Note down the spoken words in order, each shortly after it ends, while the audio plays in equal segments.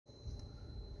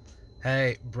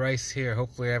Hey, Bryce here.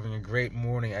 Hopefully you're having a great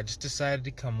morning. I just decided to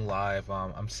come live.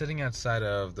 I'm sitting outside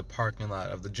of the parking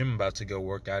lot of the gym I'm about to go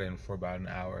work out in for about an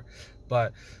hour.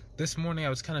 But this morning I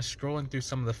was kind of scrolling through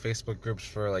some of the Facebook groups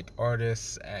for like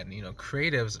artists and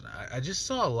creatives, and I just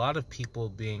saw a lot of people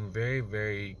being very,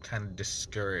 very kind of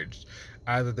discouraged.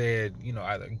 Either they had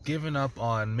either given up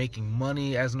on making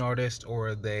money as an artist,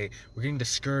 or they were getting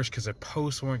discouraged because their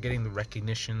posts weren't getting the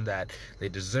recognition that they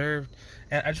deserved.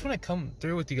 And I just want to come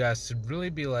through with you guys to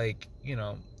really be like,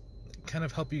 kind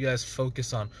of help you guys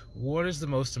focus on what is the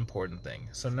most important thing.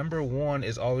 So number one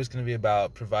is always going to be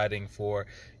about providing for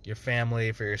your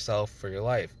family, for yourself, for your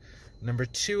life. Number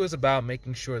two is about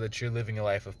making sure that you're living a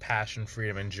life of passion,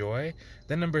 freedom, and joy.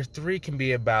 Then number three can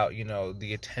be about,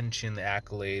 the attention, the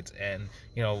accolades, and,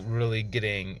 really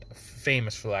getting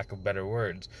famous, for lack of better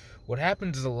words. What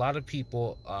happens is a lot of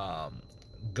people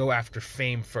go after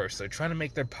fame first. They're trying to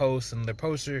make their posts, and their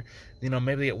posts are,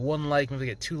 maybe they get 1 like, maybe they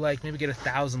get 2 likes, maybe get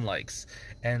 1,000 likes,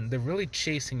 and they're really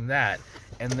chasing that,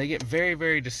 and they get very,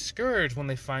 very discouraged when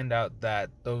they find out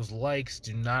that those likes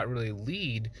do not really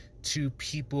lead to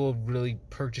people really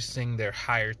purchasing their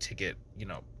higher ticket,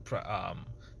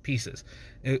 pieces.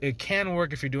 It can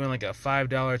work if you're doing like a $5,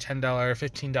 $10,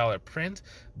 $15 print,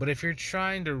 but if you're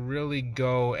trying to really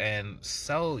go and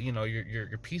sell,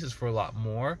 your pieces for a lot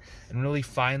more, and really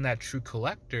find that true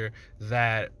collector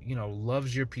that,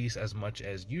 loves your piece as much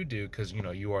as you do, because,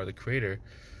 you are the creator,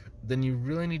 then you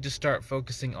really need to start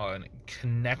focusing on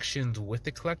connections with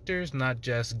the collectors, not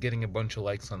just getting a bunch of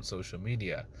likes on social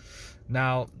media.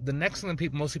 Now, the next thing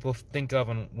that most people think of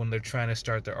when they're trying to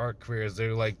start their art careers,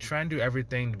 they're like trying to do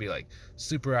everything to be like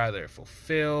super either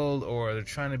fulfilled, or they're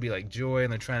trying to be like joy,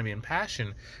 and they're trying to be in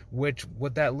passion, which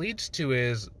what that leads to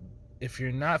is, if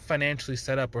you're not financially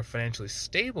set up or financially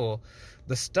stable,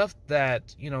 the stuff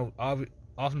that,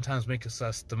 oftentimes makes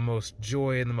us the most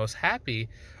joy and the most happy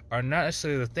are not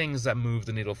necessarily the things that move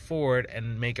the needle forward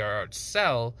and make our art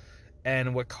sell.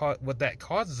 And what that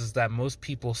causes is that most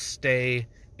people stay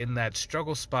in that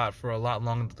struggle spot for a lot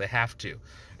longer than they have to.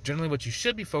 Generally, what you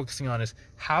should be focusing on is,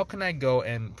 how can I go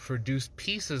and produce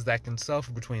pieces that can sell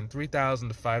for between $3,000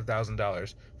 to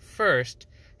 $5,000 first?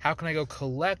 How can I go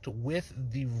collect with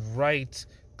the right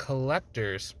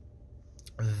collectors?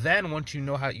 Then once you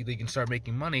know how you can start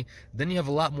making money, then you have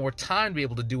a lot more time to be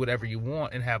able to do whatever you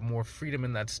want and have more freedom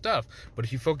in that stuff. But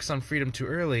if you focus on freedom too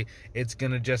early, it's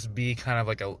going to just be kind of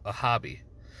like a hobby.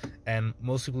 And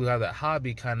most people who have that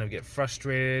hobby kind of get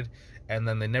frustrated, and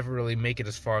then they never really make it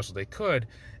as far as they could.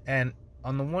 And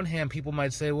on the one hand, people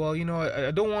might say, well,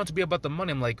 I don't want it to be about the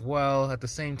money. I'm like, well, at the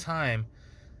same time,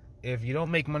 if you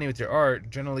don't make money with your art,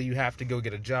 generally you have to go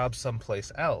get a job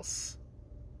someplace else.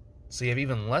 So you have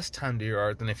even less time to your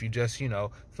art than if you just,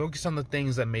 focus on the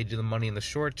things that made you the money in the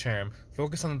short term,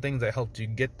 focus on the things that helped you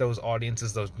get those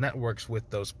audiences, those networks with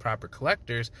those proper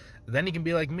collectors. Then you can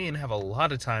be like me and have a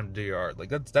lot of time to do your art. Like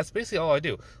that's basically all I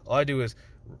do. All I do is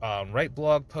write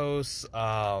blog posts,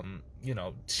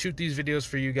 shoot these videos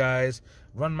for you guys,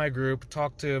 run my group,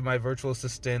 talk to my virtual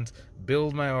assistant,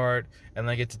 build my art, and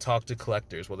then I get to talk to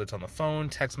collectors, whether it's on the phone,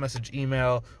 text message,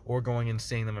 email, or going and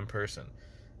seeing them in person.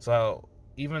 So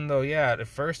even though, at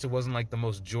first it wasn't like the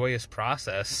most joyous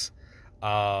process,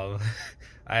 I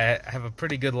have a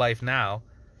pretty good life now.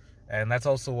 And that's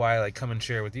also why I like come and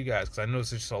share with you guys, because I know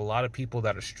there's just a lot of people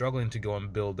that are struggling to go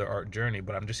and build their art journey.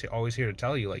 But I'm just always here to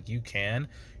tell you, like, you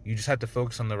just have to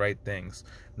focus on the right things.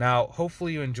 Now,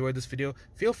 hopefully you enjoyed this video.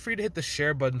 Feel free to hit the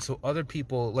share button so other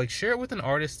people, like, share it with an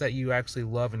artist that you actually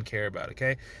love and care about,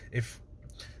 okay? If,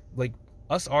 like,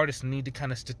 us artists need to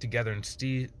kind of stick together and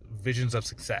see visions of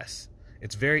success.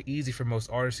 It's very easy for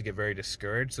most artists to get very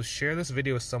discouraged. So share this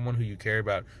video with someone who you care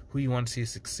about, who you want to see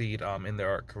succeed in their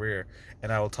art career.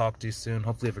 And I will talk to you soon.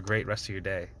 Hopefully you have a great rest of your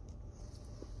day.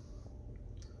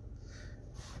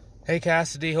 Hey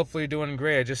Cassidy, hopefully you're doing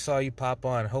great. I just saw you pop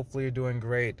on. Hopefully you're doing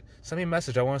great. Send me a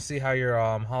message. I want to see how your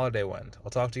holiday went.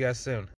 I'll talk to you guys soon.